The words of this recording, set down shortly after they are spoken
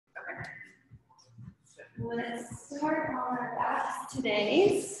Let's start on our backs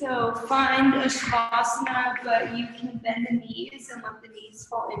today. So find a shavasana, but you can bend the knees and let the knees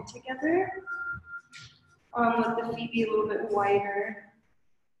fall in together. Let the feet be a little bit wider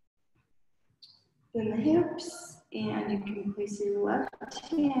than the hips, and you can place your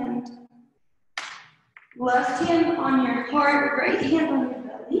left hand on your heart, right hand on your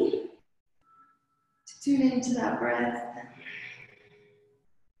belly. To tune into that breath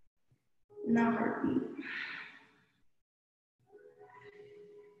and that heartbeat.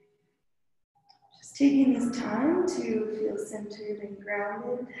 Just taking this time to feel centered and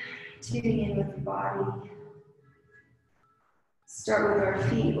grounded, tuning in with the body. Start with our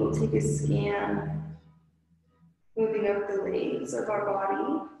feet. We'll take a scan, moving up the legs of our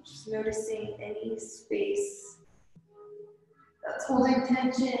body, just noticing any space that's holding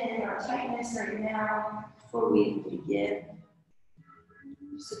tension or tightness right now before we begin.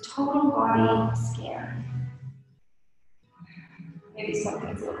 Just a total body scan. Maybe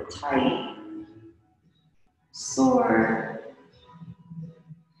something's a little tight, sore.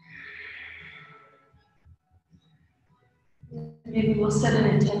 Maybe we'll set an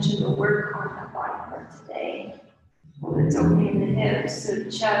intention to work on that body part today. Whether it's opening the hips, so the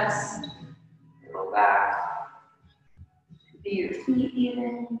chest, low back, could be your feet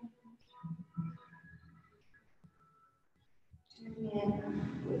even. Tuning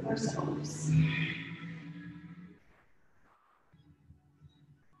in with ourselves.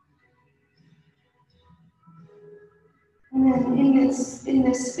 And then in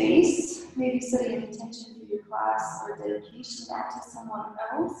this space, maybe setting an intention for your class or dedication that to someone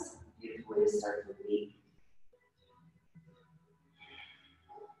else. Beautiful way to start the week.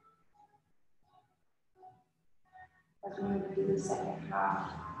 As we move into the second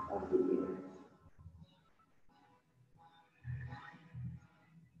half of the year.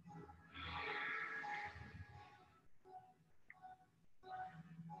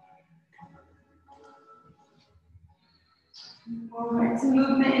 All right, so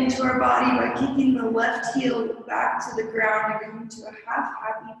movement into our body by kicking the left heel back to the ground and coming to a half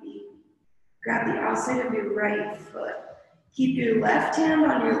happy baby. Grab the outside of your right foot. Keep your left hand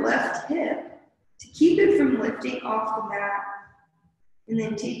on your left hip to keep it from lifting off the mat. And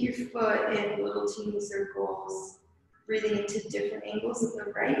then take your foot in little teeny circles, breathing into different angles of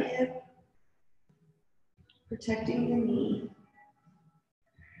the right hip, protecting the knee.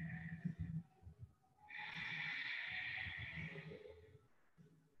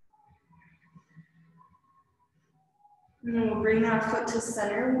 And then we'll bring that foot to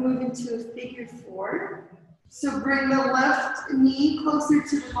center. We'll move into a figure four. So bring the left knee closer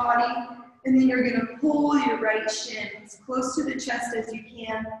to the body, and then you're gonna pull your right shin as close to the chest as you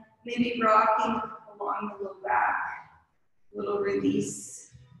can, maybe rocking along the low back. Little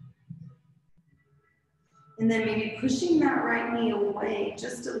release. And then maybe pushing that right knee away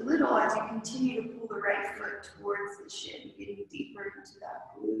just a little as you continue to pull the right foot towards the shin, getting deeper into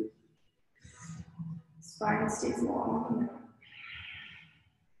that glute. Spine stays long.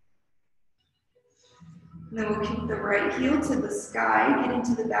 And then we'll kick the right heel to the sky, get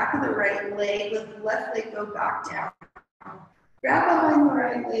into the back of the right leg, let the left leg go back down. Grab behind the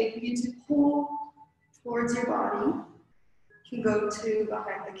right leg, begin to pull towards your body. You can go to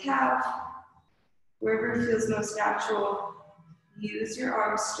behind the calf, wherever it feels most natural. Use your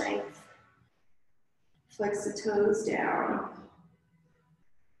arm strength. Flex the toes down.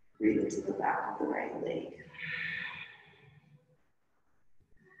 Breathe into the back of the right leg.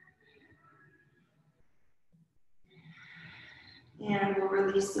 And we'll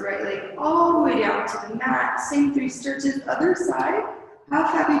release the right leg all the way down to the mat. Same 3 stretches, other side.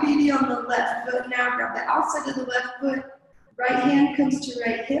 Half happy baby on the left foot. Now grab the outside of the left foot. Right hand comes to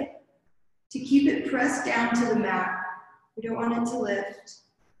right hip. To keep it pressed down to the mat. We don't want it to lift.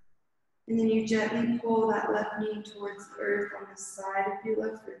 And then you gently pull that left knee towards the earth on the side of your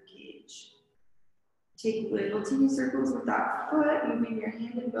left rib cage. Take little teeny circles with that foot, moving your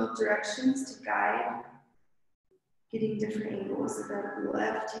hand in both directions to guide. Getting different angles of that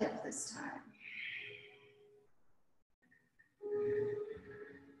left hip this time.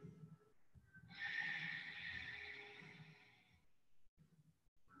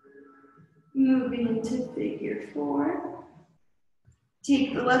 Moving into figure four.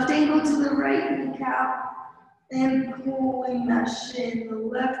 Take the left ankle to the right kneecap and pulling that shin, the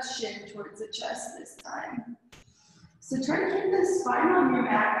left shin towards the chest this time. So try to keep the spine on your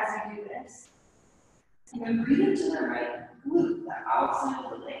mat as you do this. And then breathe into the right glute, the outside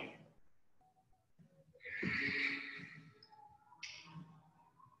of the leg.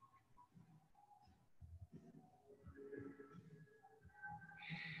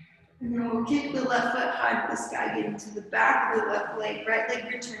 And then we'll kick the left foot high to the sky, get into the back of the left leg. Right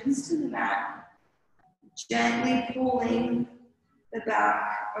leg returns to the mat. Gently pulling the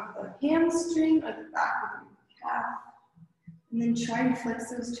back of the hamstring or the back of the calf. And then try and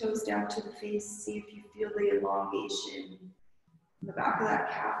flex those toes down to the face. See if you feel the elongation in the back of that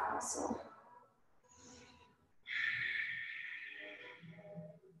calf muscle.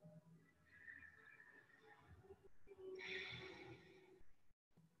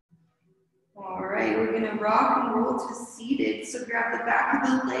 All right, we're gonna rock and roll to seated. So grab the back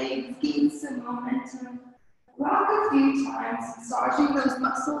of the legs, gain some momentum. Rock a few times, massaging those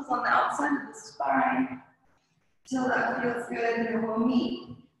muscles on the outside of the spine until that feels good. And then we'll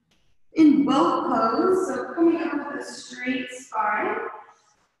meet in boat pose. So coming up with a straight spine.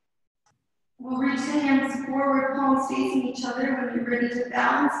 We'll reach the hands forward, palms facing each other. When you're ready to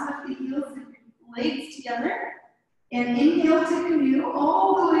balance, lift the heels of your legs together. And inhale to canoe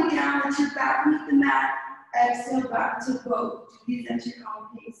all the way down, let your back meet the mat. Exhale back to boat. These at your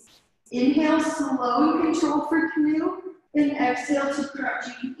own pace. Inhale, slow and controlled for canoe. And exhale to crunch.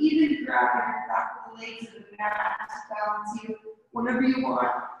 You can even grab your back of the legs of the mat to balance you, whatever you want.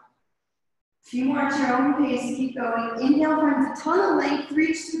 A few more at your own pace, keep going. Inhale, find a ton of length,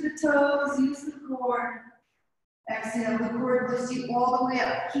 reach to the toes, use the core. Exhale, the core lifts you all the way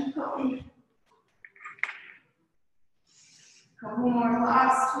up. Keep going. Couple more,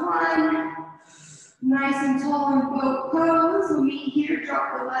 last one. Nice and tall in boat pose. We'll meet here,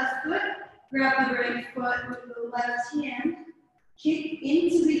 drop the left foot, grab the right foot with the left hand. Kick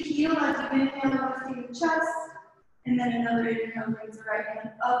into the heel as you inhale, lifting the chest. And then another inhale brings the right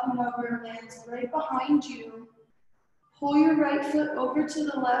hand up and over, lands right behind you. Pull your right foot over to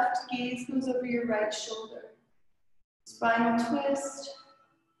the left, gaze goes over your right shoulder. Spinal twist.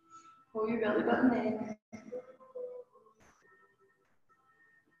 Pull your belly button in.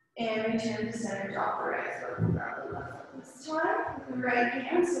 And return to center, drop the right foot, grab the left foot this time with the right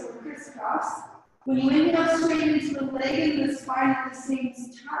hand, so we're crisscross. When you inhale straight into the leg and the spine at the same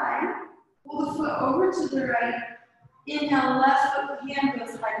time, pull the foot over to the right. Inhale, left foot, hand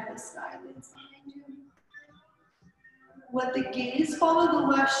goes high to the sky, leans behind you. Let the gaze follow the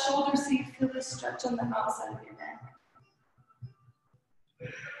left shoulder so you feel the stretch on the outside of your neck.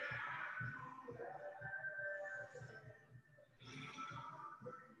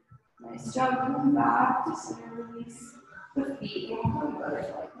 Nice job, coming back, just release the feet. We'll come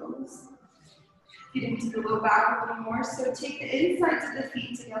butterfly pose. Get into the low back a little more. So take the insides of the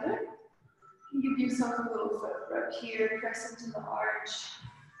feet together. Give yourself a little foot rub here, press into the arch.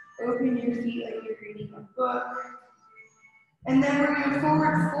 Open your feet like you're reading a book. And then we're going to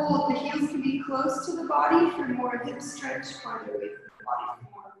forward fold. The heels can be close to the body for more hip stretch, farther away from the body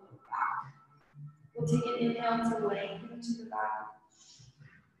for more low back. We'll take an inhale to lengthen to the back.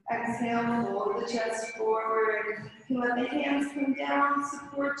 Exhale, fold the chest forward. You can let the hands come down,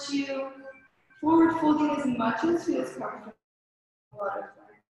 support you. Forward folding as much as feels comfortable.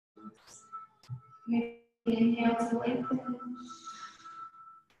 Maybe inhale to lengthen.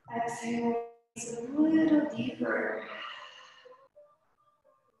 Exhale, a little deeper.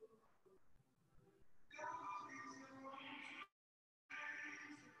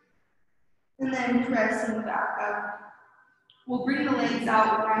 And then pressing back up. We'll bring the legs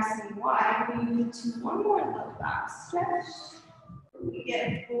out nice and wide. We move into one more low back stretch. We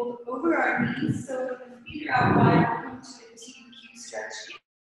get pulled over our knees, so when the feet are out wide, we'll come to a TQ stretch here.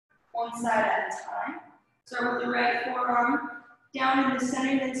 One side at a time. Start with the right forearm down in the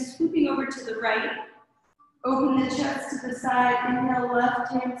center, then swooping over to the right. Open the chest to the side. Inhale,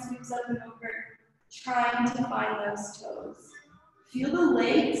 left hand sweeps up and over, trying to find those toes. Feel the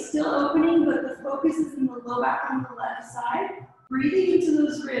legs still opening, but the focus is in the low back on the left side. Breathing into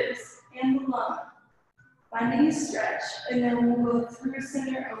those ribs and the lung. Finding a stretch, and then we'll go through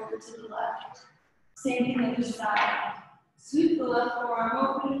center over to the left. Same thing other side. Sweep the left forearm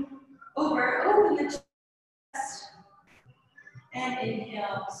open, open the chest. And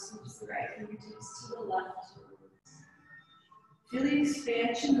inhale, swoops the right fingertips to the left. Feel the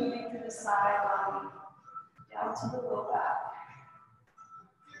expansion moving through the side body, down to the low back.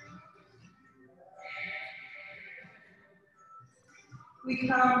 We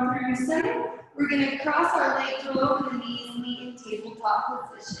come through center. We're going to cross our legs, roll over the knees, meet in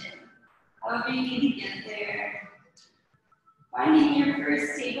tabletop position. However you need to get there. Finding your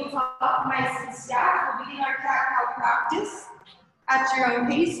first tabletop, nice and stacked. We'll begin our cat-cow practice. At your own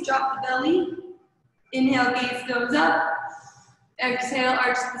pace, drop the belly. Inhale, gaze goes up. Exhale,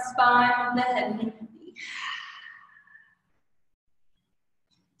 arch the spine with the head and the knee.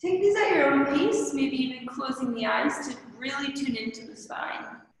 Take these at your own pace, maybe even closing the eyes to really tune into the spine.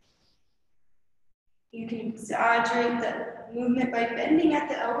 You can exaggerate the movement by bending at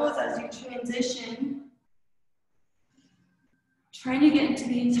the elbows as you transition. Trying to get into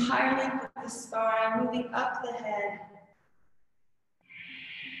the entire length of the spine, moving up the head.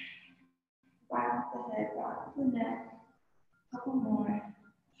 Back the head, back the neck. Couple more.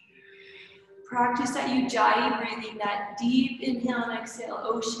 Practice that ujjayi breathing, that deep inhale and exhale,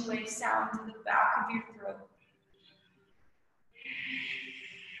 ocean wave sound to the back of your throat.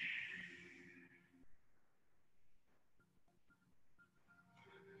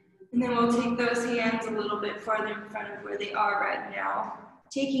 And then we'll take those hands a little bit farther in front of where they are right now.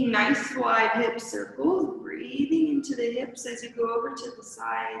 Taking nice wide hip circles, breathing into the hips as you go over to the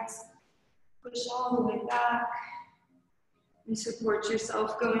sides. Push all the way back. And support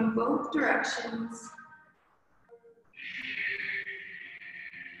yourself going both directions.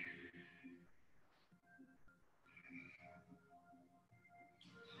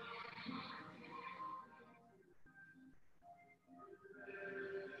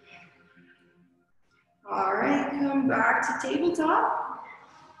 All right, come back to tabletop.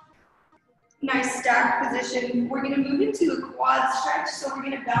 Nice stack position. We're gonna move into a quad stretch. So we're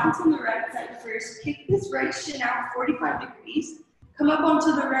gonna bounce on the right side first. Kick this right shin out 45 degrees. Come up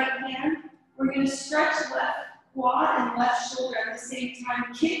onto the right hand. We're gonna stretch left quad and left shoulder at the same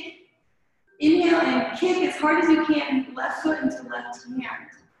time. Kick, inhale and kick as hard as you can, left foot into left hand.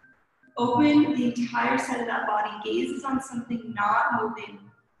 Open the entire side of that body. Gaze is on something not moving.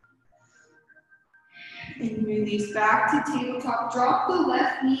 And release back to tabletop. Drop the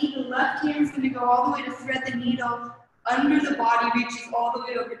left knee. The left hand's going to go all the way to thread the needle under the body, reaches all the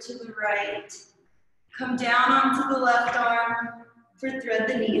way over to the right. Come down onto the left arm for thread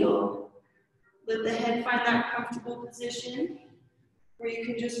the needle. Let the head find that comfortable position where you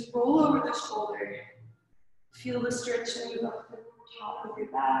can just roll over the shoulder. Feel the stretch move up the top of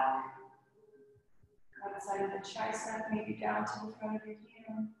your back, outside of the tricep, maybe down to the front of your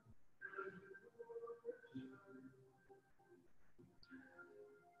hand.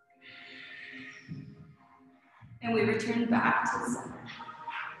 And we return back to the center.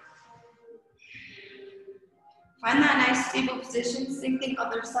 Find that nice stable position, same thing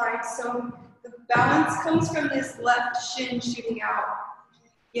other side. So the balance comes from this left shin shooting out.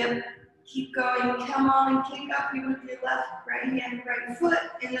 Yep, keep going, come on and kick up you with your left, right hand, right foot.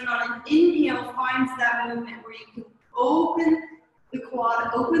 And then on an inhale, finds that movement where you can open the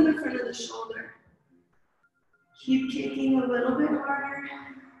quad, open the front of the shoulder. Keep kicking a little bit harder.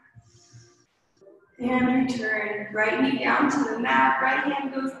 And return, right knee down to the mat, right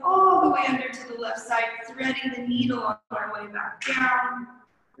hand goes all the way under to the left side, threading the needle on our way back down.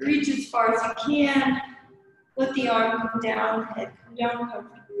 Reach as far as you can. Let the arm come down, head come down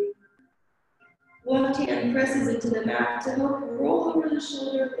comfortably. Left hand presses into the mat to help roll over the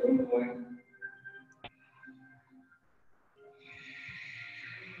shoulder a little more.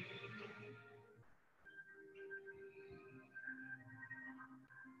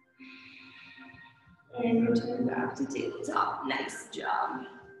 And return back to tabletop. Nice job.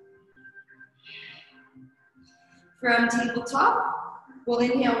 From tabletop, we'll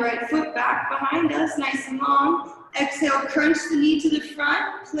inhale right foot back behind us, nice and long. Exhale, crunch the knee to the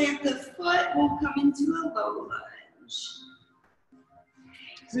front, plant the foot, we'll come into a low lunge.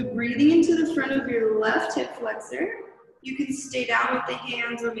 So breathing into the front of your left hip flexor. You can stay down with the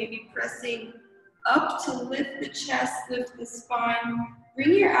hands or maybe pressing up to lift the chest, lift the spine.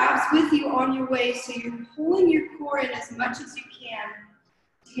 Bring your abs with you on your way so you're pulling your core in as much as you can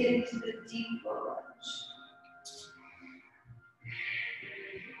to get into the deep low lunge.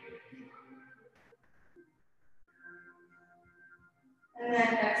 And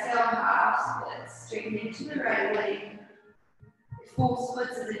then exhale, half splits, straighten into the right leg. If full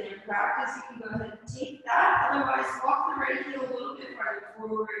splits is in your practice, you can go ahead and take that. Otherwise, walk the right heel a little bit farther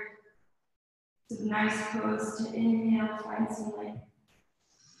forward. It's a nice pose to inhale, find some length.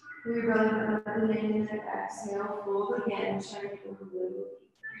 We run up and in, and exhale, fold again, try to go a little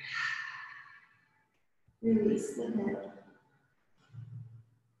deeper. Release the head.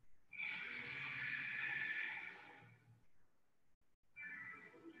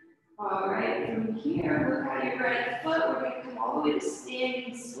 All right, from here, look at your right foot. We're going to come all the way to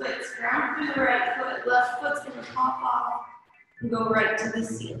standing splits. Ground through the right foot. Left foot's going to pop off and go right to the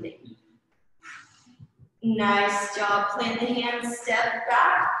ceiling. Nice job. Plant the hands, step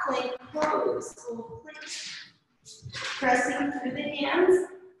back, plank pose. Full plank. Pressing through the hands.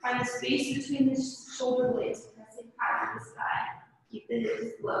 Find the space between the shoulder blades. Pressing high to the sky. Keep the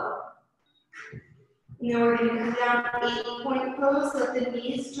hips low. And then we're going to come down 8-point pose, let the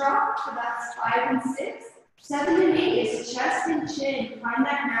knees drop. So that's 5 and 6. 7 and 8 is chest and chin. Find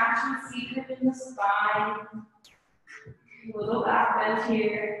that natural C curve in the spine. spine. A little back bend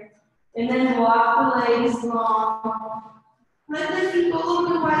here. And then walk the legs long. Let the feet go a little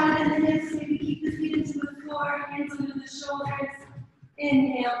bit wider than the hips. Maybe keep the feet into the floor, hands under the shoulders.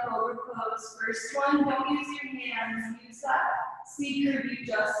 Inhale, cobra pose. First one, don't use your hands. Use that C curve you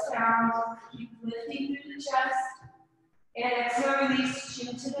just found. Keep lifting through the chest. And exhale, release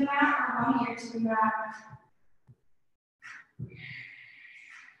chin to the mat or one ear to the mat.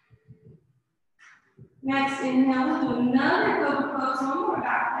 Next, inhale, we'll do another cobra pose, one more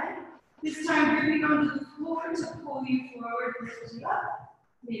back bend. This time, gripping onto the floor to pull you forward, lift you up.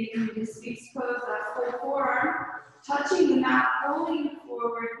 Maybe you can space pose, that full forearm, touching the mat, pulling you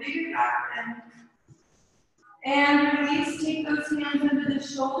forward, bigger back bend. And release, take those hands under the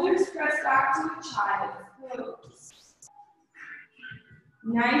shoulders, press back to a child's pose.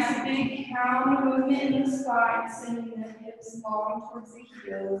 Nice big pound movement in the spine, sending the hips long towards the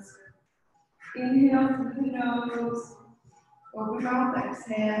heels. Inhale through the nose, open mouth,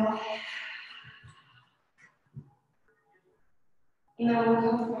 exhale. And then we'll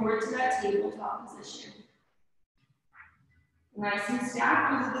come forward to that tabletop position. Nice and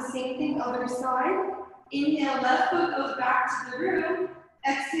stacked, we'll do the same thing other side. Inhale, left foot goes back to the room.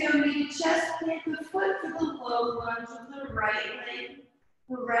 Exhale, knee to chest, plant the foot to the low lunge with the right leg.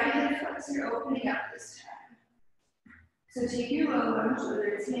 The right hip flexor opening up this time. So take your low lunge, whether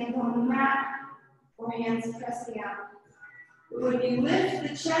it's hands on the mat or hands pressing out. But when you lift the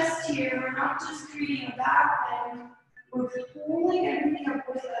chest here, we're not just creating a back bend, we're pulling everything up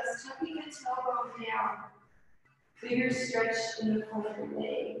with us, tucking the tailbone down. Bigger stretch in the front of the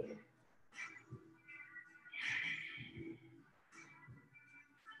leg.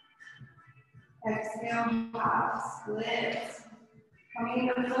 Exhale, half splits.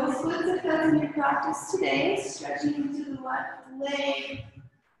 Coming into full splits if that's in your practice today. Stretching into the left leg.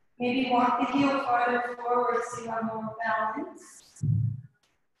 Maybe walk the heel farther forward so you have more balance.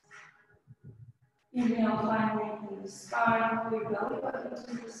 Inhale, find length in the spine. Pull your belly button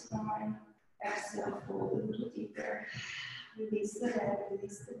to the spine. Exhale, fold a little deeper. Release the head,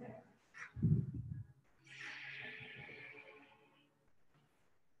 release the neck.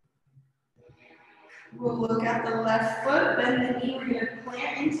 We'll look at the left foot, bend the knee. We're going to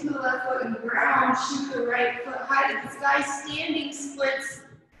plant into the left foot and ground. Shoot the right foot high to the sky. Standing splits.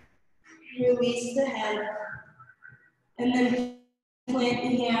 Release the head. And then plant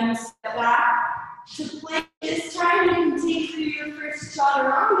the hands, step back. To plank this time, you can take through your first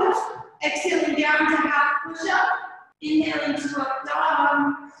chaturanga. Exhaling down to half push-up. Inhaling to up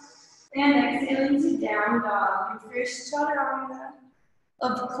dog. And exhaling to down dog. Your first chaturanga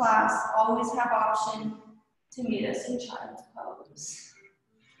of the class. Always have option to meet us in child's pose.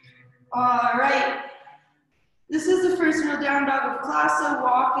 All right. This is the first real down dog of class, so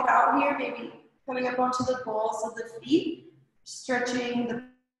walk it out here, maybe coming up onto the balls of the feet, stretching the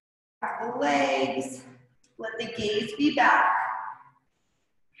back of the legs. Let the gaze be back.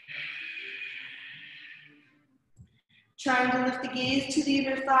 Trying to lift the gaze to the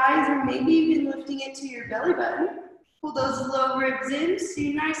inner thighs, or maybe even lifting it to your belly button. Pull those low ribs in,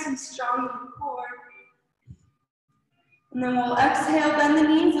 stay nice and strong in the core. And then we'll exhale, bend the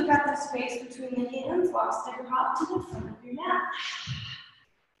knees, look at the space between the hands, walk stick or hop to the front of your mat.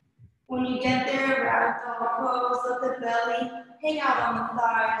 When you get there, rabbit dog pose, let the belly hang out on the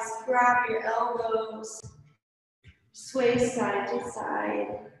thighs, grab your elbows, sway side to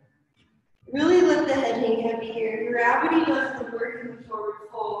side. Really let the head hang heavy here. Gravity does the work in the forward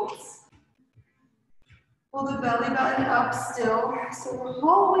folds. Pull the belly button up still, so we're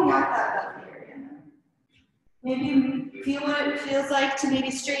holding out that belly area. Maybe feel what it feels like to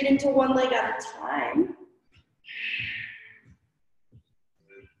maybe straighten into one leg at a time.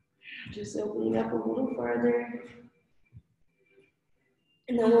 Just opening up a little farther.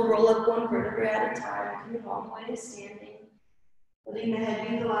 And then we'll roll up one vertebra at a time, coming all the way to standing. Letting the head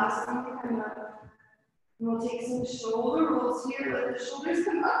be the last one to come up. And we'll take some shoulder rolls here. Let the shoulders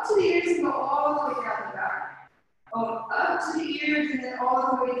come up to the ears and go all the way down the back. Up to the ears and then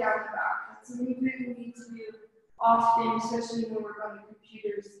all the way down the back. That's a movement we need to do often, especially when we work on the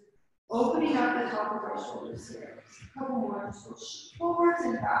computers. Opening up the top of our shoulders here. A couple more. Just go forwards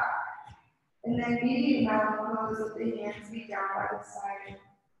and back. And then medium mountain pose, let the hands be down by the side.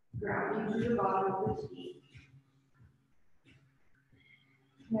 Grounding to the bottom of the feet.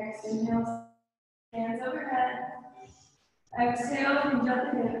 Next, inhale, hands overhead. Exhale, hinge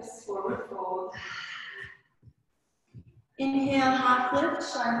at the hips, forward fold. Inhale, half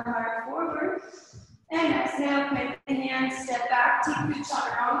lift, shine the heart forward. And exhale, plant the hands, step back, take the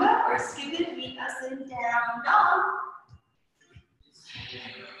chaturanga, or skip it, meet us in down dog.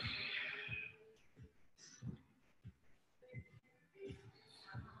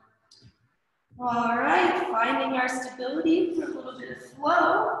 All right, finding our stability for a little bit of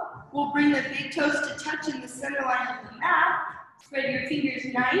flow. We'll bring the big toes to touch in the center line of the mat. Spread your fingers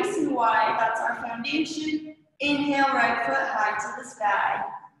nice and wide. That's our foundation. Inhale, right foot high to the sky.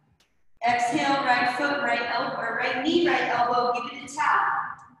 Exhale, right foot, right elbow, or right knee, right elbow. Give it a tap.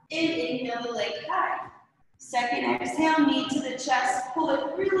 And inhale the leg high. Second exhale, knee to the chest. Pull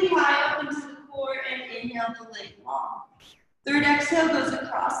it really high up into the core and inhale the leg long. Third exhale goes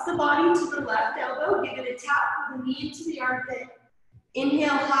across the body to the left elbow. Give it a tap with the knee into the armpit. Inhale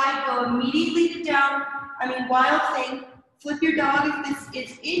high, go immediately to down. Wild thing. Flip your dog if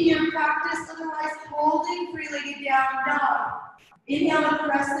this is in your practice. Otherwise, holding three-legged down dog. Inhale to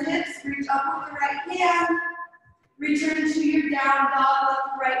press the hips. Reach up with the right hand. Return to your down dog. Let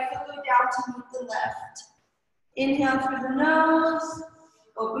the right foot go down to meet the left. Inhale through the nose.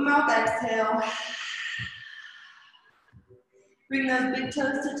 Open mouth, exhale. Bring those big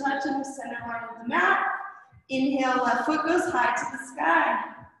toes to touch in the center line of the mat. Inhale, left foot goes high to the sky.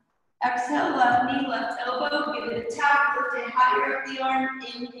 Exhale, left knee, left elbow. Give it a tap, lift it higher up the arm.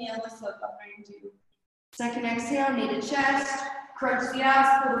 Inhale the foot behind you. Second exhale, knee to chest. Crunch the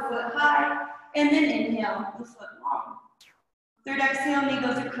abs, pull the foot high. And then inhale the foot long. Third exhale, knee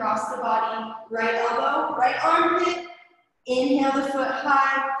goes across the body. Right elbow, right armpit. Inhale the foot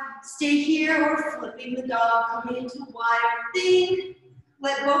high. Stay here or flipping the dog, coming into wide thing.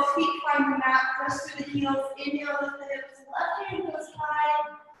 Let both feet find the mat, press through the heels. Inhale, lift the hips, left hand goes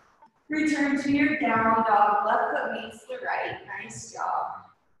high. Return to your down dog, left foot meets the right. Nice job.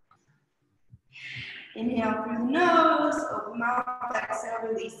 Inhale through the nose, open mouth, exhale,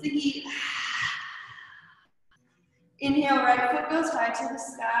 release the heat. Inhale, right foot goes high to the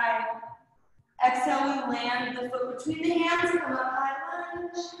sky. Exhale, we land the foot between the hands, come up high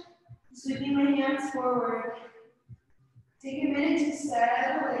lunge. Sweeping the hands forward. Take a minute to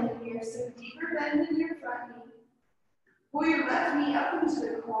settle in here. So deeper bend in your front knee. Pull your left knee up into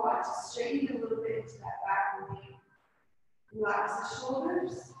the quad to straighten a little bit into that back knee. Relax the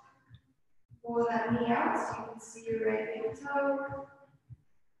shoulders. Pull that knee out so you can see your right big toe.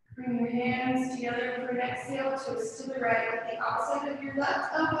 Bring your hands together for an exhale. Twist to the right. Let the outside of your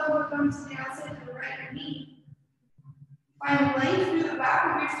left elbow come to the outside of the right knee. Find length through the back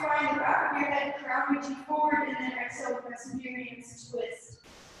of your spine, the back of your head, crown reaching forward, and then exhale, press into your hands, twist.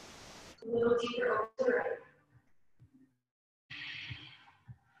 A little deeper over to the right.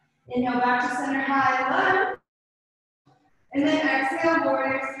 Inhale back to center high lunge. And then exhale,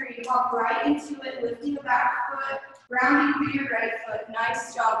 warrior three. Hop right into it, lifting the back foot, grounding through your right foot.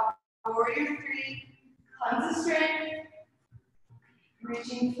 Nice job. Warrior three. Cleanse the strength.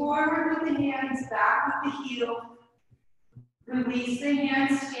 Reaching forward with the hands, back with the heel. Release the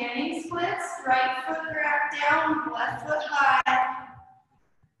hands, standing splits. Right foot wrapped down, left foot high.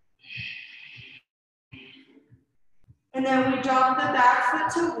 And then we drop the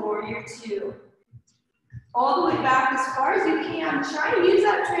back foot to warrior two. All the way back as far as you can. Try to use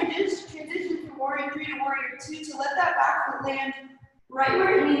that transition from warrior three to warrior two to let that back foot land right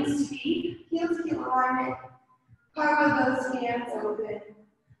where it needs to be. Heel to heel alignment. Cargo those hands open.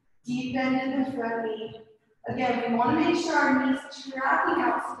 Deep bend in the front knee. Again, we want to make sure our knees are tracking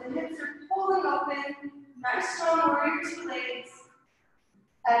out so the hips are pulling open. Nice strong warrior two legs.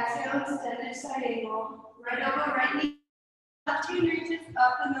 Exhale, extended side angle. Right elbow, right knee. Left hand reaches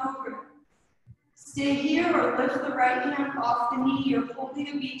up and over. Stay here or lift the right hand off the knee. You're holding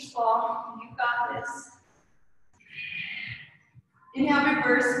a beach ball. You got this. Inhale,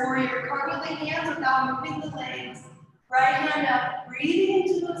 reverse warrior. Cargo the hands without moving the legs. Right hand up. Breathing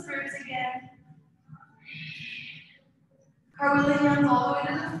into those ribs again. Cargo the hands all the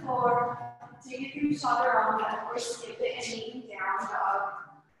way to the floor. Take it through chaturanga or skip it and knee down dog.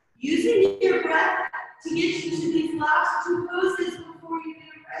 Using your breath to get you to these last two poses before you get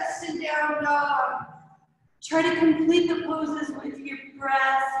a rest and down dog. Try to complete the poses with your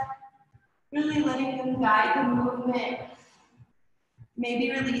breath, really letting them guide the movement.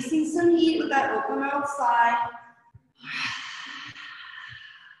 Maybe releasing some heat with that open mouth sigh.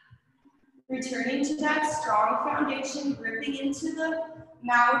 Returning to that strong foundation, gripping into the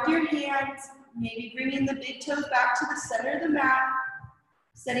mat with your hands, maybe bringing the big toes back to the center of the mat.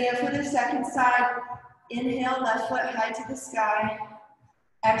 Setting up for the second side. Inhale, left foot high to the sky.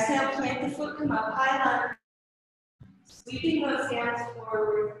 Exhale, plant the foot, come up high lunge. Sweeping those hands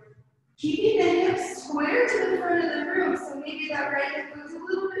forward. Keeping the hips square to the front of the room. So maybe that right hip goes a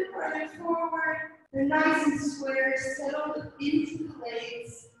little bit further forward. They're nice and square, settled into the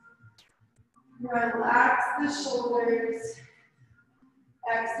legs. Relax the shoulders.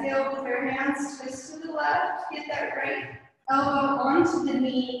 Exhale with your hands, twist to the left. Get that right elbow onto the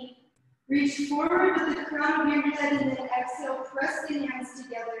knee. Reach forward with the crown of your head and then exhale, press the hands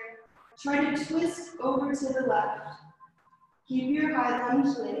together. Try to twist over to the left. Keep your high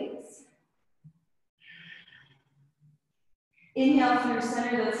lunge legs. Inhale through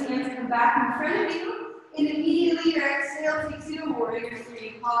center, those hands come back in front of you, and immediately your exhale takes you to warrior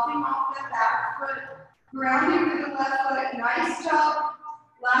three, popping off the back foot, grounding with the left foot. Nice job.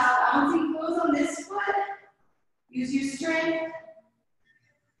 Last balancing pose on this foot. Use your strength.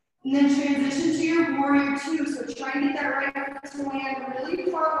 And then transition to your warrior two. So try to get that right foot to land really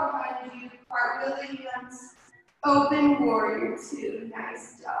far behind you. Cartwheel the hands. Open warrior two.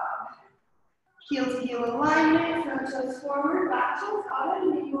 Nice job. Heel to heel alignment. Front toes forward. Back toes out at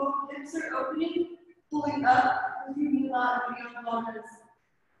an angle. Hips are opening. Pulling up with your knee lat and beyond the lunges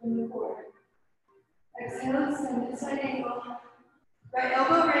in the core. Exhale, descend to side angle. Right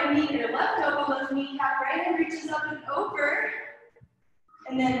elbow, right knee, or left elbow, left kneecap. Right hand reaches up and over.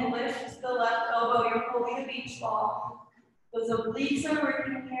 And then lift the left elbow. You're holding a beach ball. Those obliques are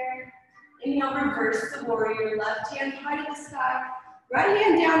working here. Inhale, reverse the warrior. Left hand high to the sky. Right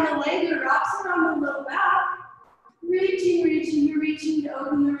hand down the leg. It wraps around the low back. Reaching, reaching. You're reaching to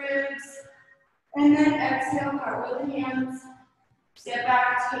open the ribs. And then exhale, cartwheel the hands. Step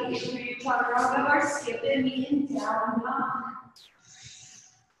back, take it through your chaturanga bar. Skip it, knee and down dog.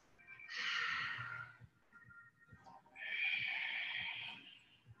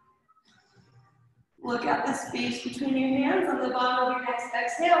 Look at the space between your hands on the bottom of your next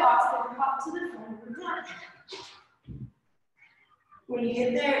exhale. Oxford hop to the front of the plank. When you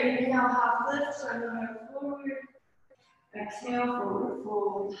get there, inhale, half lift, turn the head forward. Exhale, forward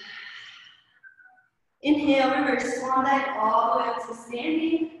fold. Inhale, reverse swan dive all the way up to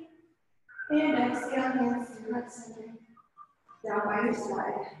standing. And exhale, hands to heart center. Down by your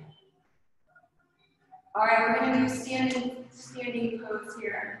side. All right, we're going to do standing pose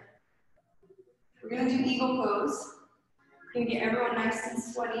here. We're going to do eagle pose. We're going to get everyone nice and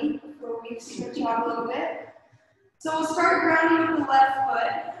sweaty before we switch out a little bit. So we'll start grounding with the left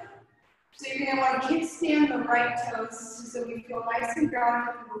foot. So you're going to want to kickstand the right toes so we feel nice and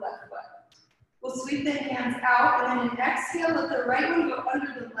grounded with the left foot. We'll sweep the hands out, and then an exhale, let the right one go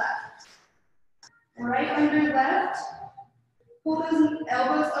under the left. Right under left. Pull those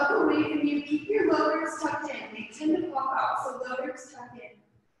elbows up away from you. Keep your lowers tucked in. They tend to pop out, so lowers tuck in.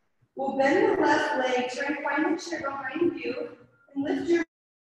 We'll bend the left leg, try to find the chair behind you, and lift your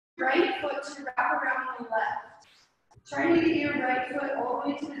right foot to wrap around the left. Try to get your right foot all the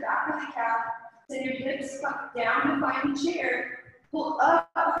way to the back of the calf. Send your hips down to find the chair. Pull up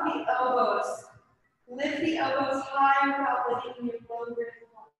with the elbows. Lift the elbows high without letting your lower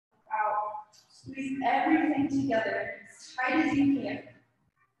out. Squeeze everything together as tight as you can.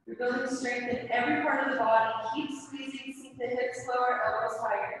 You're building strength in every part of the body. Keep squeezing, sink the hips lower, elbows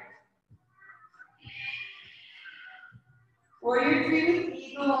higher. Warrior three with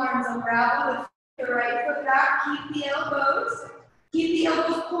eagle arms. Unravel the right foot back. Keep the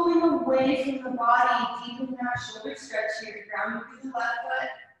elbows pulling away from the body. Deepen that shoulder stretch here. Grounding through the left foot.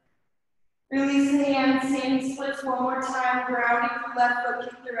 Release the hands, standing splits one more time. Grounding through the left foot.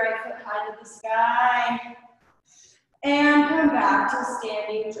 Kick the right foot high to the sky. And come back to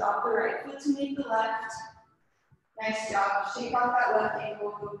standing. Drop the right foot to meet the left. Nice job. Shake off that left ankle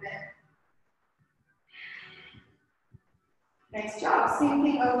a little bit. Nice job. Same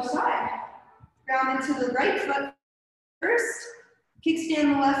thing other side. Ground into the right foot first.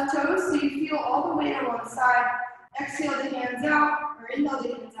 Kickstand the left toes so you feel all the weight on one side. Exhale the hands out, or inhale the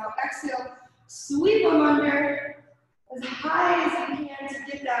hands out. Exhale. Sweep them under as high as you can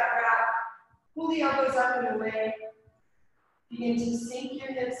to get that wrap. Pull the elbows up and away. Begin to sink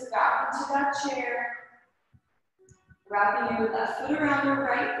your hips back into that chair. Wrapping your left foot around your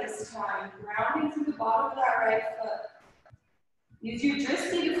right this time. Grounding through the bottom of that right foot. Use your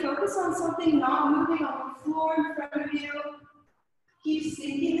drishti to focus on something not moving on the floor in front of you. Keep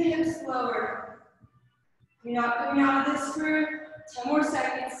sinking the hips lower. You're not coming out of this for 10 more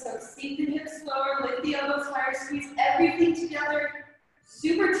seconds, so sink the hips lower, lift the elbows higher, squeeze everything together.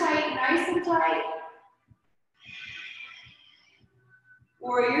 Super tight, nice and tight.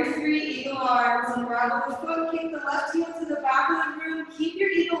 Warrior three, eagle arms. Unravel the foot, kick the left heel to the back of the room. Keep your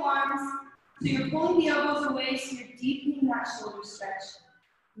eagle arms. So you're pulling the elbows away, so you're deepening that shoulder stretch.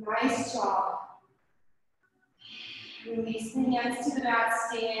 Nice job. Release the hands to the mat,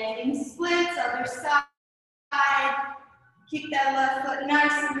 standing splits, other side. Kick that left foot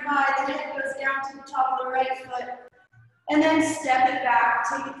nice and high. The head goes down to the top of the right foot. And then step it back.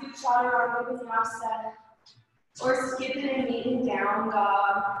 Take it through chaturanga vinyasa. Or skip it and meet in down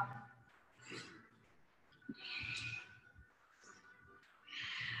dog.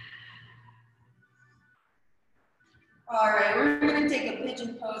 All right, we're gonna take a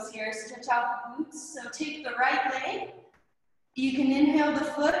pigeon pose here. Stretch out the glutes. So take the right leg. You can inhale the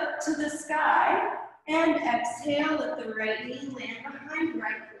foot to the sky and exhale, let the right knee land behind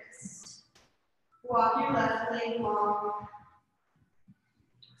right wrist. Walk your left leg long.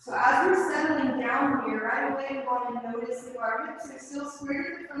 So as we're settling down here, right away we want to notice if our hips are still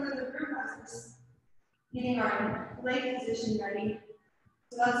squared to the front of the room as we're getting our leg position ready.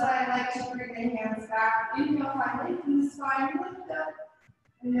 So that's why I like to bring the hands back. Inhale, find lengthen the spine, lift up,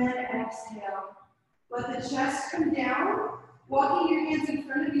 and then exhale. Let the chest come down. Walking your hands in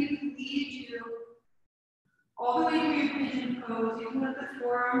front of you can lead you all the way to your pigeon pose. You can let the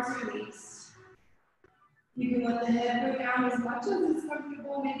forearms release. You can let the head go down as much as is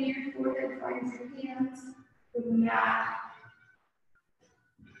comfortable. Maybe your forehead finds your hands with the mat.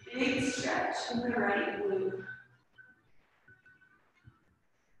 Big stretch in the right glute.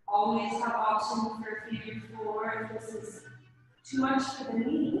 Always have option for figure four if this is too much for the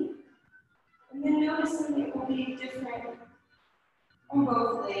knee. And then noticing it will be different on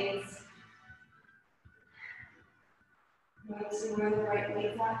both legs. Noticing where the right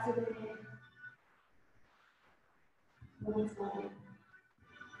leg's activated. One's leg.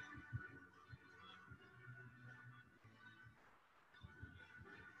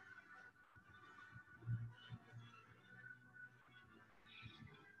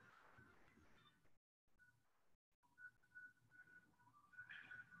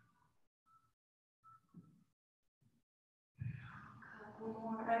 Couple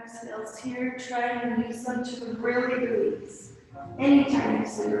more exhales here. Try and use them to really release. Anytime you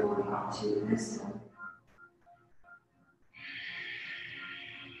say you're holding on to this one.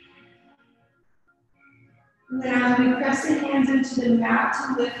 And then as we press the hands into the mat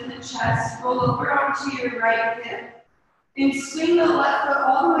to lift the chest, roll over onto your right hip. And swing the left foot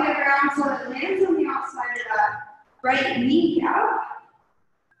all the way around so it lands on the outside of that right kneecap.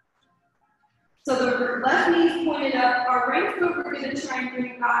 So the left knee is pointed up. Our right foot we're going to try and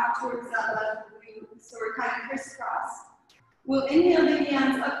bring back towards that left glute. So we're kind of crisscross. We'll inhale the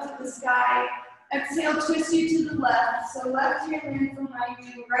hands up to the sky. Exhale, twist you to the left. So left hand lands behind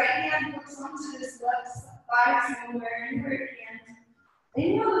you. Right hand hooks onto this left thigh somewhere in your hand.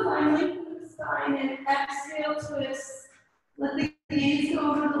 Inhale to find length of the spine and exhale, twist. Let the gaze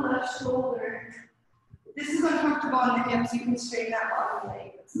go over the left shoulder. If this is uncomfortable on the hips, you can straighten that bottom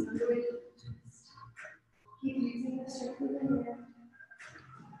leg. That's another way to twist. Keep using the strength of the hand.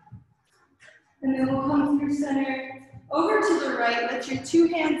 And then we'll come through center. Over to the right, let your two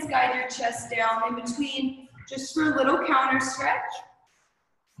hands guide your chest down in between, just for a little counter stretch.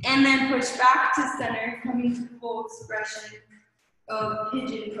 And then push back to center, coming to full expression of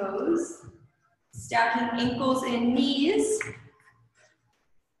pigeon pose. Stacking ankles and knees.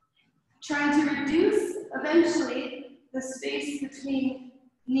 Trying to reduce, eventually, the space between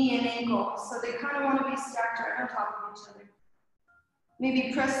knee and ankle. So they kind of want to be stacked right on top of each other.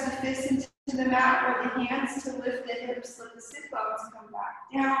 Maybe press the fists into the mat or the hands to lift the hips, let the sit bones come back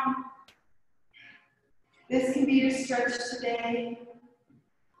down. This can be your stretch today.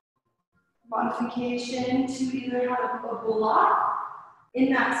 Modification to either have a block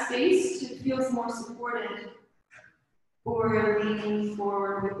in that space to feel more supported, or leaning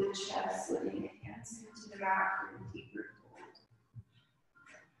forward with the chest, letting the hands into the mat for a deeper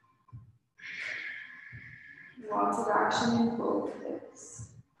hold. Lots of action in both hips.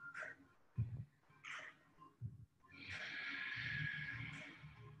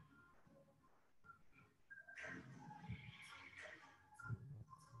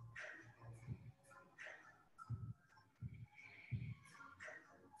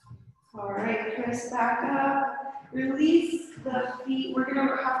 All right, press back up. Release the feet. We're going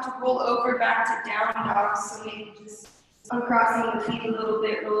to have to roll over back to down dog. So maybe just uncrossing the feet a little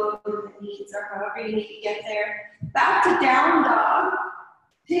bit, roll over the knees, or however you need to get there. Back to down dog.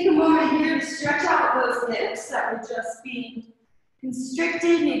 Take a moment here to stretch out those hips that were just being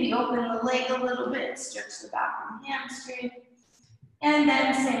constricted. Maybe open the leg a little bit, stretch the back of the hamstring. And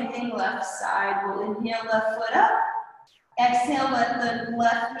then same thing, left side. We'll inhale left foot up. Exhale, let the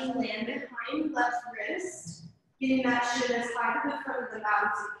left knee land behind left wrist. Getting that shin as high to the front of the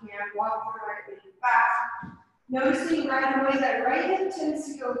mat as you can. Walk the right leg back. Noticing right away that right hip tends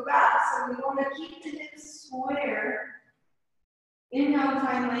to go back, so we want to keep the hips square. Inhale,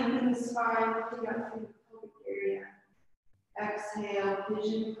 find length in the spine, lifting up from the pelvic area. Exhale,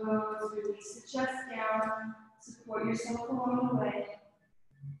 pigeon pose, release the chest down. Support yourself along the way.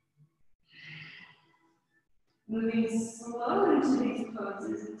 Moving slow into these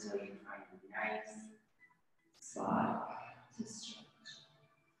poses until you find a nice spot to stretch.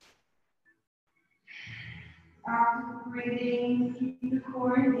 Active breathing, keep the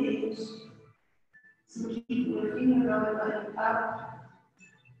core engaged. So keep lifting the belly button up.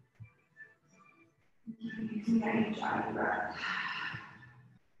 Keep using that ujjayi breath.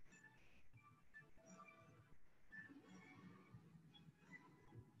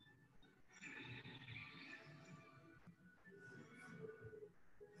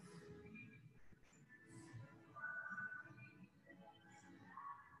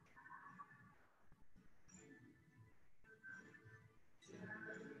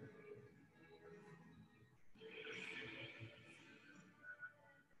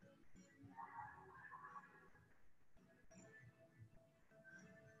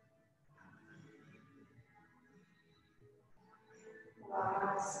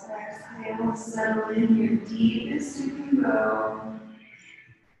 Last exhale, settle in your deepest you can go.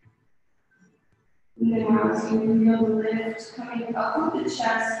 And then as you feel the lift coming up with the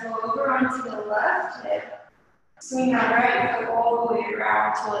chest, go over onto the left hip. Swing that right foot all the way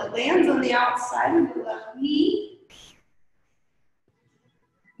around till it lands on the outside of the left knee.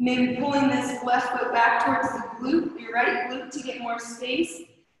 Maybe pulling this left foot back towards the glute, your right glute to get more space.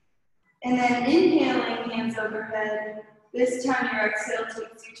 And then inhaling, hands overhead. This time your exhale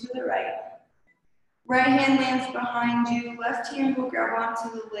takes you to the right. Right hand lands behind you, left hand will grab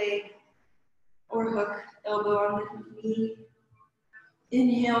onto the leg or hook, elbow on the knee.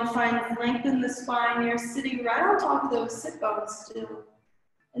 Inhale, find length in the spine. You're sitting right on top of those sit bones still.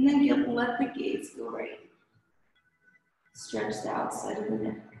 And then let the gaze go right. Stretch the outside of the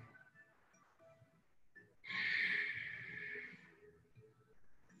neck.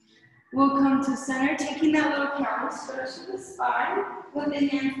 We'll come to center, taking that little counter stretch to the spine. Let the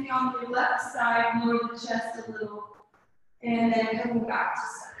hands be on the left side, lower the chest a little. And then coming back to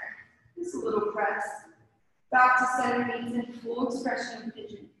center. Just a little press. Back to center, knees in full expression of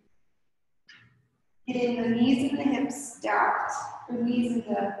pigeon. Getting the knees and the hips stacked, the knees and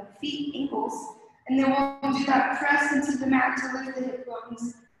the feet, ankles. And then we'll do that press into the mat to lift the hip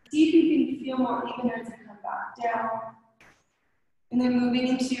bones. See if you can feel more even as you come back down. And then moving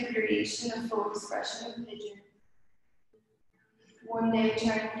into your variation of full expression of pigeon. One day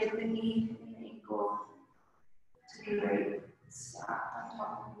trying to get the knee and the ankle to be right stacked on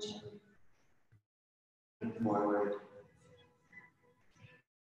top of each other. Forward.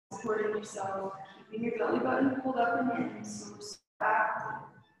 Supporting yourself, keeping your belly button pulled up and in. So back.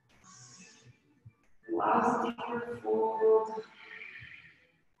 Allows a deeper fold.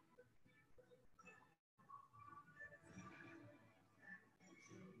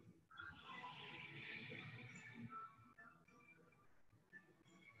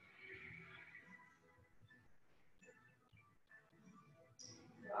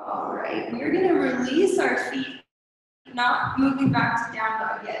 All right, we're going to release our feet, not moving back to down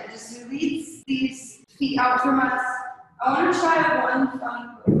dog yet. Just release these feet out from us. I want to try one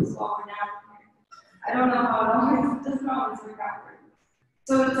thumb pose while we're down here. I don't know how it always, it doesn't always work backwards.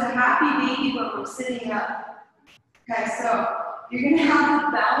 So it's a happy baby, but we're sitting up. Okay, so you're going to have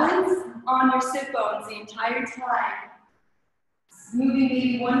the balance on your sit bones the entire time. Moving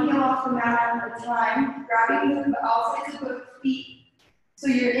maybe one heel off the mat at a time, grabbing the outsides of both feet. So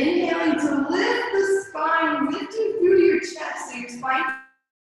you're inhaling to lift the spine, lifting through your chest so your spine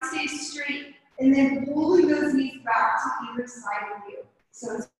stays straight, and then pulling those knees back to either side of you.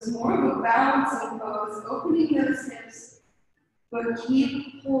 So it's more of a balancing pose, opening those hips, but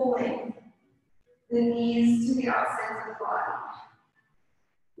keep pulling the knees to the outsides of the body.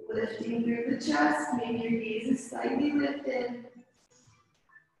 Lifting through the chest, maybe your gaze is slightly lifted.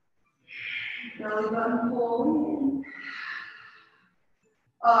 Belly button pulling in.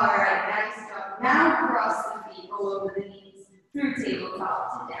 All right, nice job. Now cross the feet all over the knees through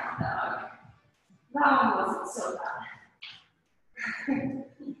tabletop to down dog. That one wasn't so bad.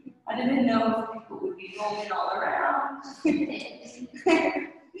 I didn't know if people would be rolling all around.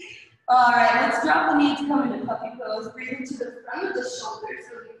 All right, let's drop the knees, come into puppy pose. Breathe into the front of the shoulders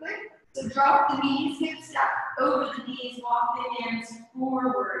really quick. So drop the knees, hips stack over the knees, walk the hands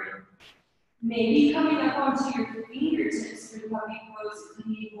forward. Maybe coming up onto your fingertips for puppy pose if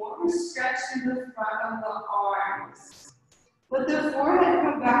you need more stretch through the front of the arms. Let the forehead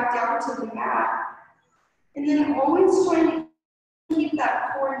come back down to the mat. And then always trying to keep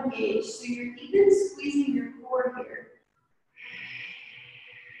that core engaged. So you're even squeezing your core here.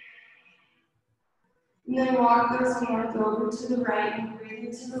 And then walk those hands over to the right and breathe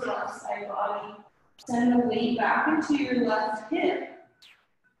into the left side body. Send the weight back into your left hip.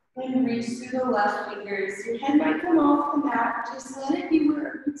 And reach through the left fingers. Your head might come off the mat. Just let it be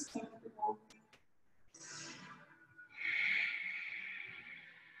where it's comfortable.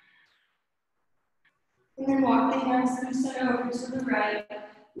 And then walk hands through center over to the right.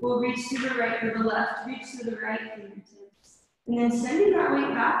 We'll reach to the right or the left, reach to the right fingertips. And then sending that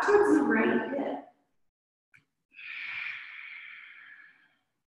weight back towards the right hip.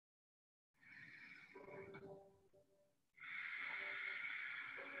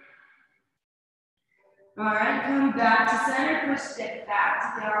 All right, come back to center, push it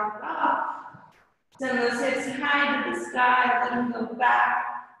back to down dog. Send those hips high to the sky, let them go back,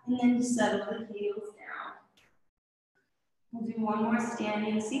 and then just settle the heels down. We'll do one more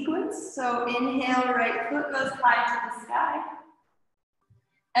standing sequence. So inhale, right foot goes high to the sky.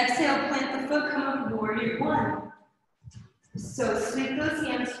 Exhale, plant the foot, come up, warrior one. So sweep those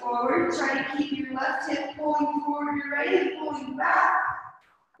hands forward. Try to keep your left hip pulling forward, your right hip pulling back.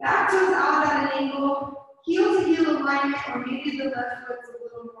 Back toes out at an angle. Heel to heel alignment, or maybe the left foot's a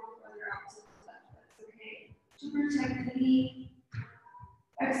little more further out to the left. That's okay. To protect the knee.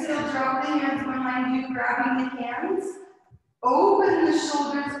 Exhale, drop the hands behind you, grabbing the hands. Open the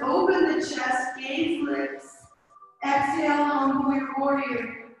shoulders, open the chest, gaze lips. Exhale, humble your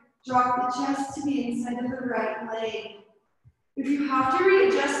warrior. Drop the chest to the inside of the right leg. If you have to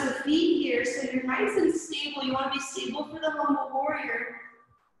readjust the feet here so you're nice and stable, you want to be stable for the humble warrior,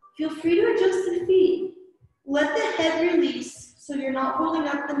 feel free to adjust the feet. Let the head release so you're not holding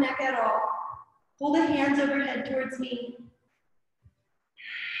up the neck at all. Hold the hands overhead towards me.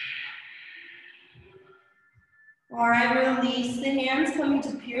 All right, release the hands, coming to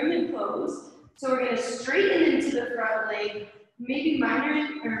pyramid pose. So we're going to straighten into the front leg. Maybe minor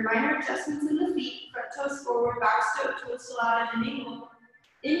adjustments in the feet. Front toes forward, back toe still out at an angle.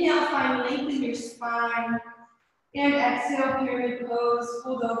 Inhale, find length in your spine. And exhale, pyramid pose.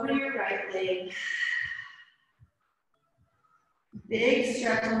 Fold over your right leg. Big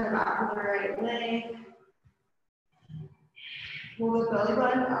stretch on the back of the right leg. Pull the belly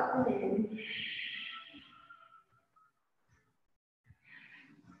button up and in.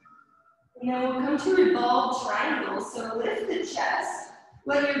 And then we'll come to revolved triangle. So lift the chest.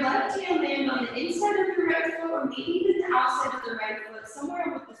 Let your left hand land on the inside of your right foot, or maybe even the outside of the right foot,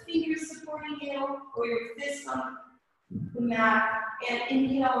 somewhere with the fingers supporting you, or your fist on the mat. And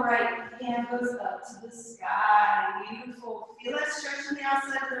inhale, right hand goes up to the sky. Beautiful. Feel that stretch on the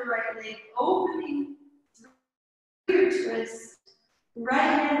outside of the right leg, opening through your twist. Right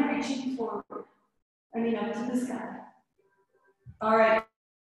hand reaching forward. Up to the sky. All right.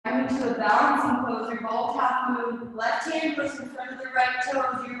 Coming to a balancing pose, revolved half moon. Left hand goes in front of the right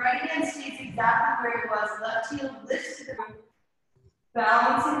toes. Your right hand stays exactly where it was. Left heel lifts to the right.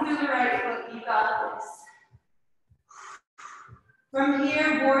 Balancing through the right foot. You got this. From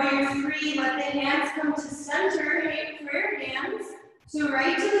here, warrior three, let the hands come to center, prayer hands. So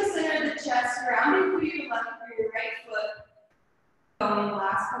right to the center of the chest, grounding through your left through your right foot. Going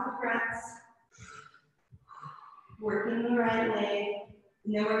last couple breaths. Working the right leg.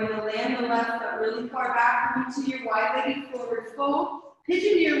 And then we're going to land the left foot really far back into your wide-legged forward fold.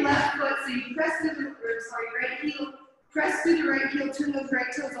 Pigeon your left foot so you press through the right heel. Press through the right heel, turn those right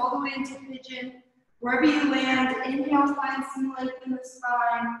toes all the way into pigeon. Wherever you land, inhale, find some length in the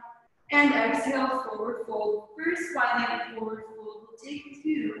spine. And exhale, forward fold. First wide-legged forward fold. We'll take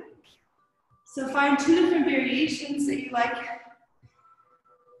two. So find two different variations that you like.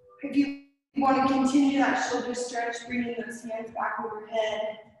 If you want to continue that shoulder stretch, bringing those hands back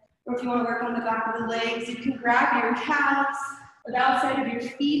overhead. Or if you want to work on the back of the legs, you can grab your calves or the outside of your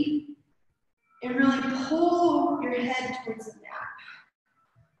feet and really pull your head towards the mat.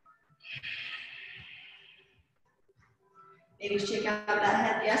 Maybe shake out that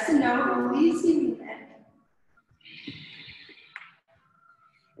head, yes and no, releasing the neck.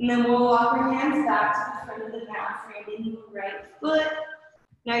 And then we'll walk our hands back to the front of the mat, framing the right foot.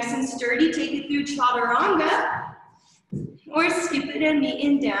 Nice and sturdy, take it through chaturanga, or skip it and meet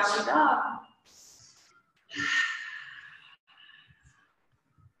in down dog.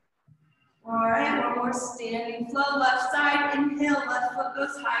 All right, one more standing flow, left side, inhale, left foot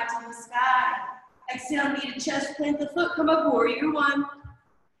goes high to the sky. Exhale, knee to chest, plant the foot, come up, warrior one.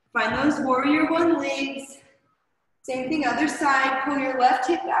 Find those warrior one legs. Same thing, other side, pull your left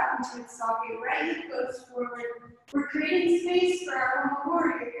hip back into its socket, right hip goes forward. We're creating space for our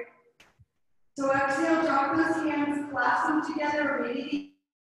warrior. So exhale, drop those hands, clasp them together, or maybe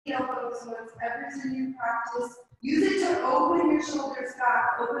the elbows, whatever's in your practice. Use it to open your shoulders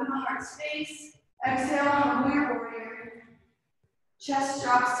back, open the heart space. Exhale, humble your warrior. Chest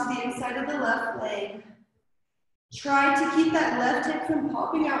drops to the inside of the left leg. Try to keep that left hip from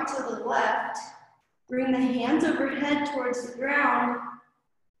popping out to the left. Bring the hands overhead towards the ground.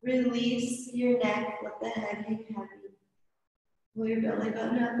 Release your neck, let the head hang heavy. Pull your belly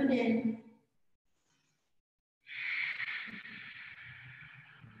button up and in.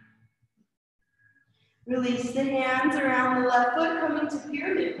 Release the hands around the left foot, coming to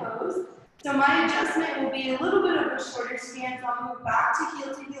pyramid pose. So my adjustment will be a little bit of a shorter stance. I'll move back to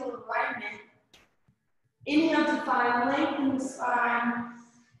heel alignment. Inhale to find length in the spine.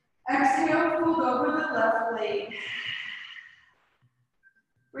 Exhale, fold over the left leg.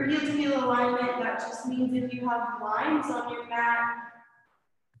 For heel alignment, that just means if you have lines on your mat,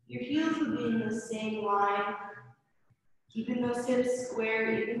 your heels will be in the same line. Keeping those hips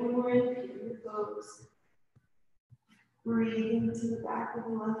square even when we're in pyramid pose. Breathing to the back of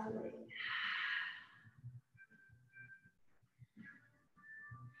the left leg.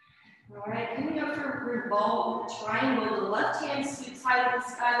 All right, coming up for revolve triangle. The left hand scoots high to the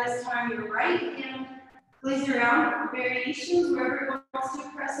sky this time. Your right hand plays around variations wherever it wants to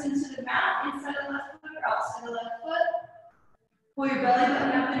press into the mat, inside the left foot or outside the left foot. Pull your belly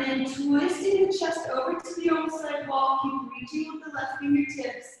button up and in, twisting the chest over to the opposite wall. Keep reaching with the left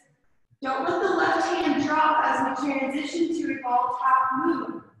fingertips. Don't let the left hand drop as we transition to revolve half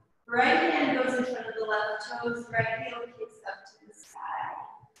moon. Right hand goes in front of the left toes, right heel kicks up to the sky.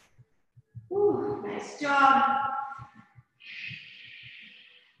 Ooh, nice job.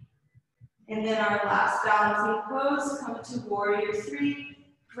 And then our last balancing pose, come to warrior three,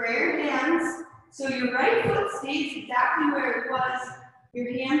 prayer hands. So your right foot stays exactly where it was.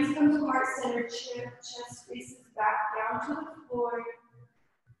 Your hands come to heart center, chest faces back down to the floor.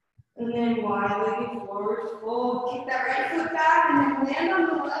 And then wide-legged forward fold. Kick that right foot back and then land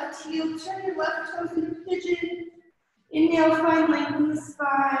on the left heel. Turn your left toes into pigeon. Inhale, find length in the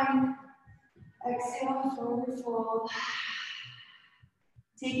spine. Exhale, forward fold.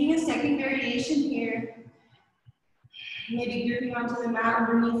 Taking a second variation here. Maybe gripping onto the mat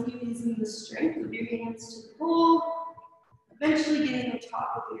underneath you, using the strength of your hands to pull. Eventually getting the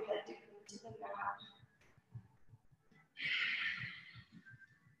top of your head to come to the mat.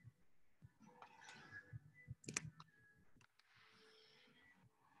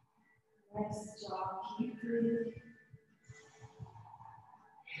 Nice job, keep breathing.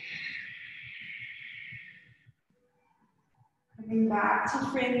 Coming back to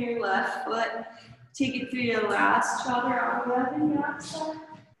frame your left foot. Take it through your last chaturanga vinyasa.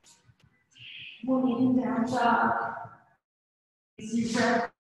 Moving down dog. Use your breath.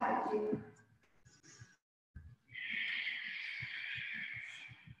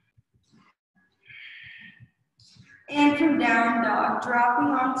 And from down dog, dropping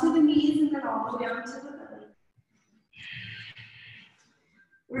onto the knees and then all the way down to the belly.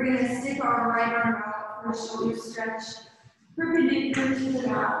 We're going to stick our right arm out for a shoulder stretch, perpendicular to the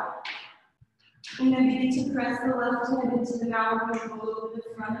mat. And then begin to press the left hand into the mat. We're going to go over the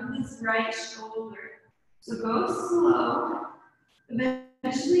front of this right shoulder. So go slow.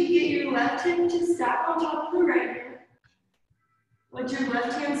 Eventually get your left hand to stack on top of the right hand. Let your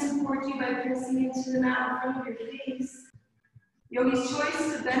left hand support you by pressing into the mat in front of your face. Yogi's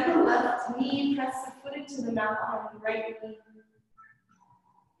choice to bend the left knee, press the foot into the mat on the right knee.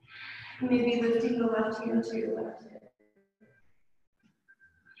 Maybe lifting the left hand to your left hip.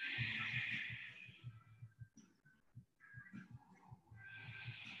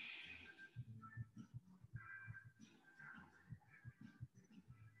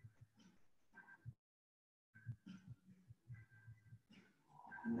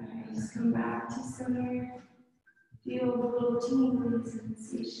 Nice. Come back to center. Feel the little tingling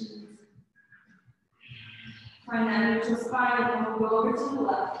sensations. Find that neutral spine and then we'll go over to the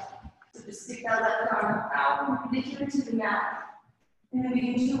left. So just stick that left arm out perpendicular to the mat. And then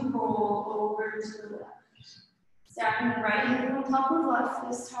begin to roll over to the left. Stacking the right hand on top of left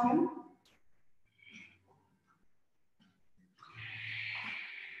this time.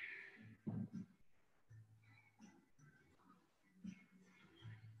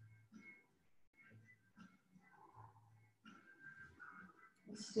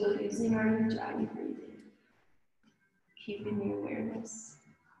 Still using our ujjayi breathing, keeping the awareness.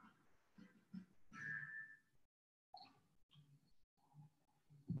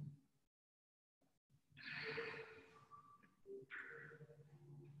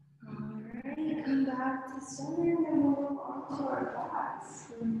 Alright, come back to center and then we'll move on to our backs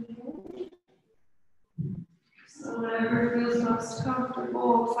from here. So whatever feels most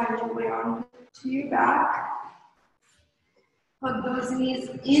comfortable, find your way on to your back. Hug those knees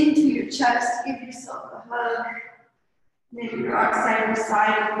into your chest, give yourself a hug. Maybe rock side to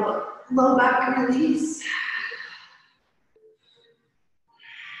side, low back release.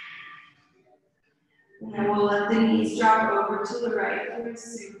 And then we'll let the knees drop over to the right for a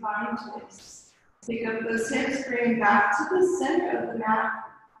supine twist. Pick up those hips, bring back to the center of the mat.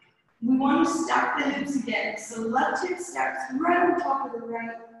 We want to stack the hips again. So left hip stacks right on top of the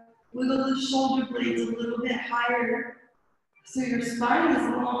right. Wiggle the shoulder blades a little bit higher so your spine is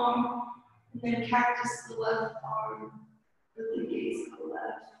long. And then cactus the left arm, really gaze the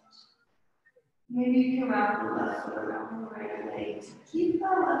left. Maybe you can wrap the left foot around the right leg to keep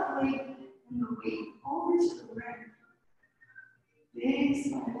that left leg and the weight over to the right. Big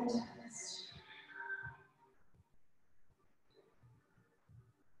smile chest.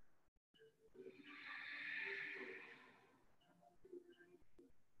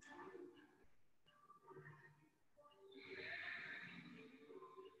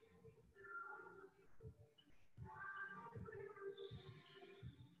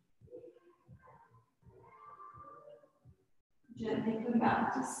 Gently come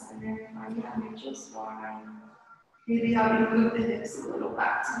back to center, find that neutral spine. Maybe how you move the hips a little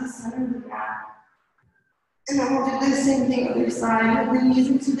back to the center of the mat. And then we'll do the same thing other side. Bring the knees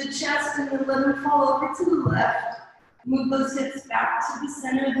into the chest and then let them fall over to the left. Move those hips back to the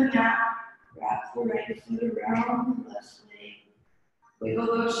center of the mat. Wrap the right foot around the left leg.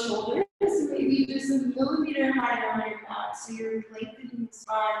 Wiggle those shoulders, maybe just a millimeter higher on your mat so you're lengthening the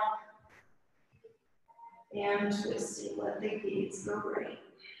spine. And twisting, let the gaze go right.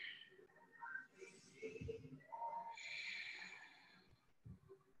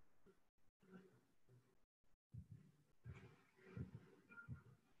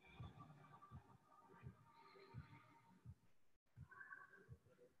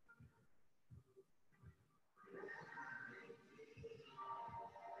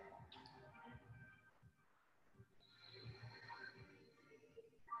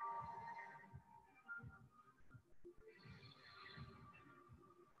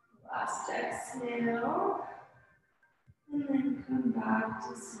 Last exhale. And then come back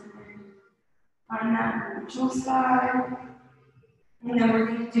to center. Find that neutral side. And then we're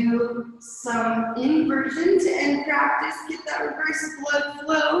going to do some inversion to end practice. Get that reverse blood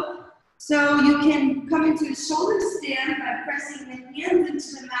flow. So you can come into a shoulder stand by pressing the hands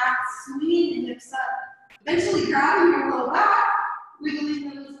into the mat, swinging the hips up. Eventually grabbing your low back,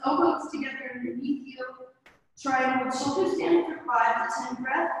 wiggling those elbows together underneath you. Try and hold shoulder stand for 5 to 10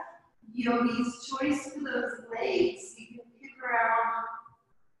 breaths. Yogi's choice for those legs. You can kick around,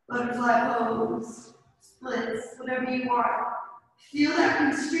 butterfly pose, splits, whatever you want. Feel that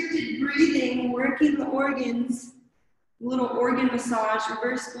constricted breathing, working the organs. A little organ massage,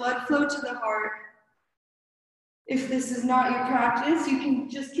 reverse blood flow to the heart. If this is not your practice, you can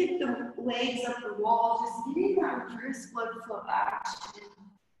just kick the legs up the wall, just getting that reverse blood flow action.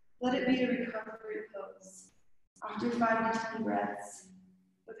 Let it be a recovery pose. After 5 to 10 breaths,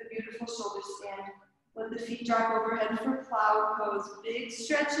 with a beautiful shoulder stand, let the feet drop overhead for cloud pose. Big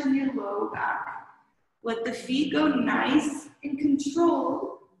stretch in your low back. Let the feet go nice and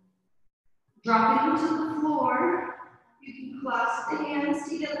controlled. Drop it into the floor. You can clasp the hands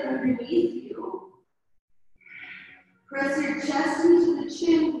together underneath you. Press your chest into the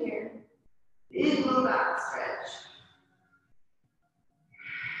chin here. Big low back stretch.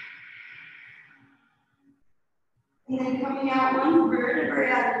 And then coming out one vertebrae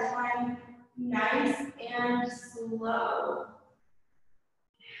at a time, nice and slow.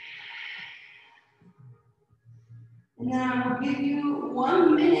 And then I will give you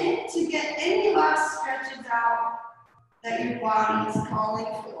 1 minute to get any last stretches out that your body is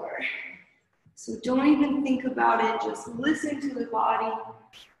calling for. So don't even think about it, just listen to the body.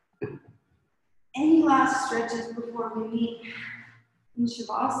 Any last stretches before we meet in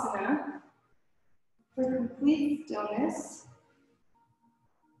Shavasana for complete stillness.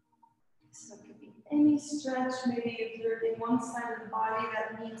 So it could be any stretch, maybe observing one side of the body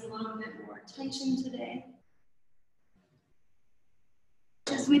that needs a little bit more attention today.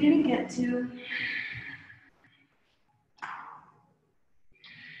 Just we didn't get to.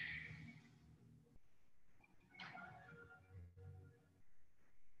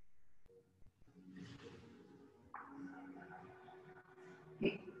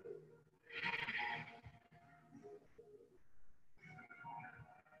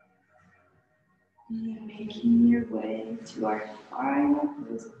 And making your way to our final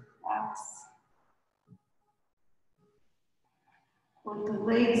pose of class. Let the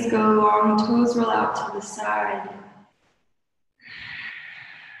legs go long, toes roll out to the side.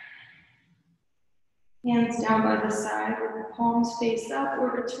 Hands down by the side with the palms face up,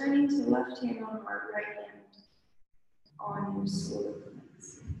 or returning to left hand on heart, right hand on your solar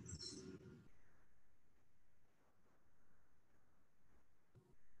plexus.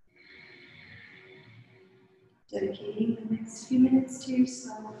 Dedicating the next few minutes to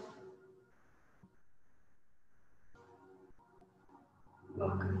yourself.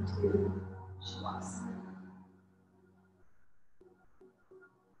 Welcome to Shavasana.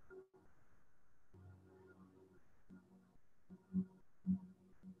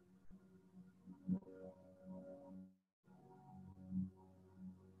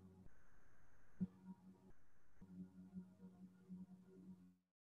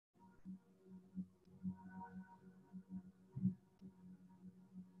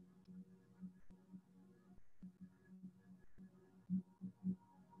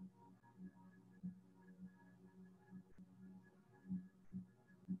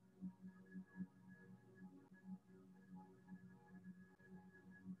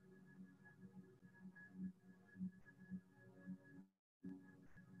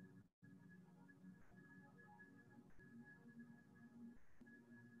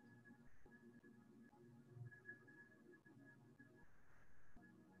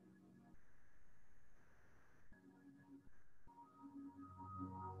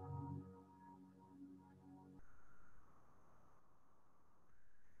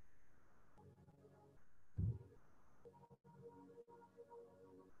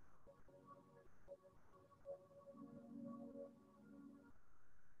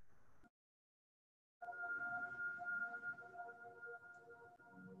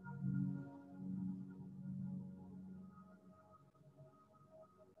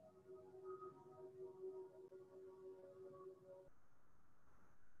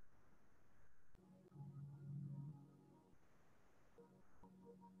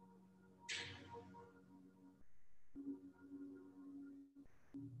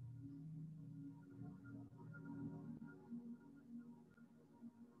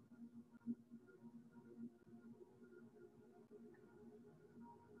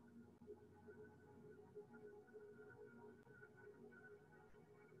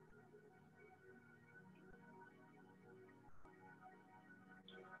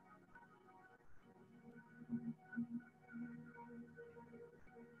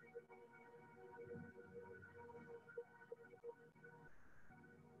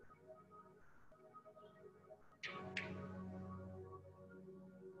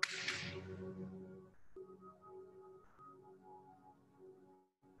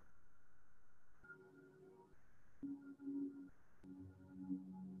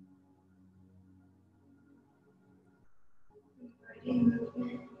 Inviting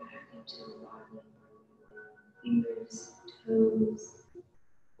movement back into the body. Fingers, toes,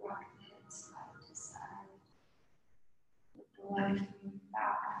 rock the head side to side. Let the life move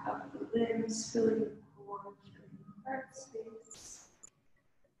back up the limbs, filling the core, filling the heart space.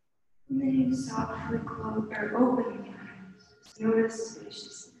 And then you softly close or open the eyes. Just notice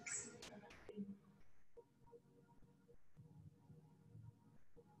spaciousness in front of you.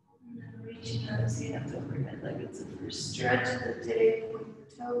 And then reaching out his hands overhead like it's the first stretch of the day. Point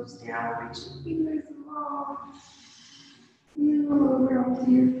the toes down, reach the fingers long. You over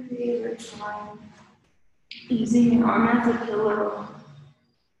onto your favorite line. Using your arm as a pillow.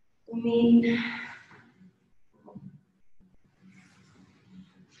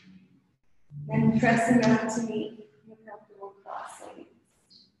 Then pressing out to meet your comfortable cross legs.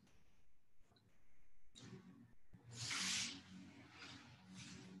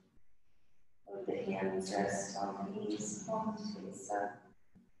 Let the hands rest on the knees, palms face up.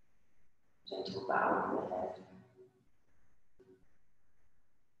 Gentle bow of the head.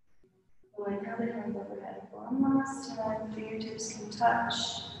 Pulling out the hands overhead one last time. Fingertips can touch.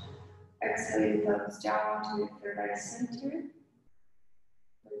 Exhale your thumbs down to your third eye center.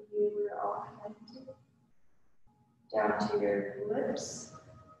 Where you are all connected. Down to your lips.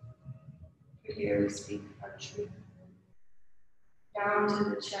 For here we speak our truth. Down to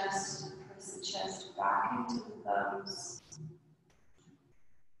the chest. Press the chest back into the thumbs.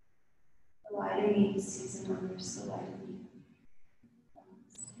 The light in me sees and others the light in you.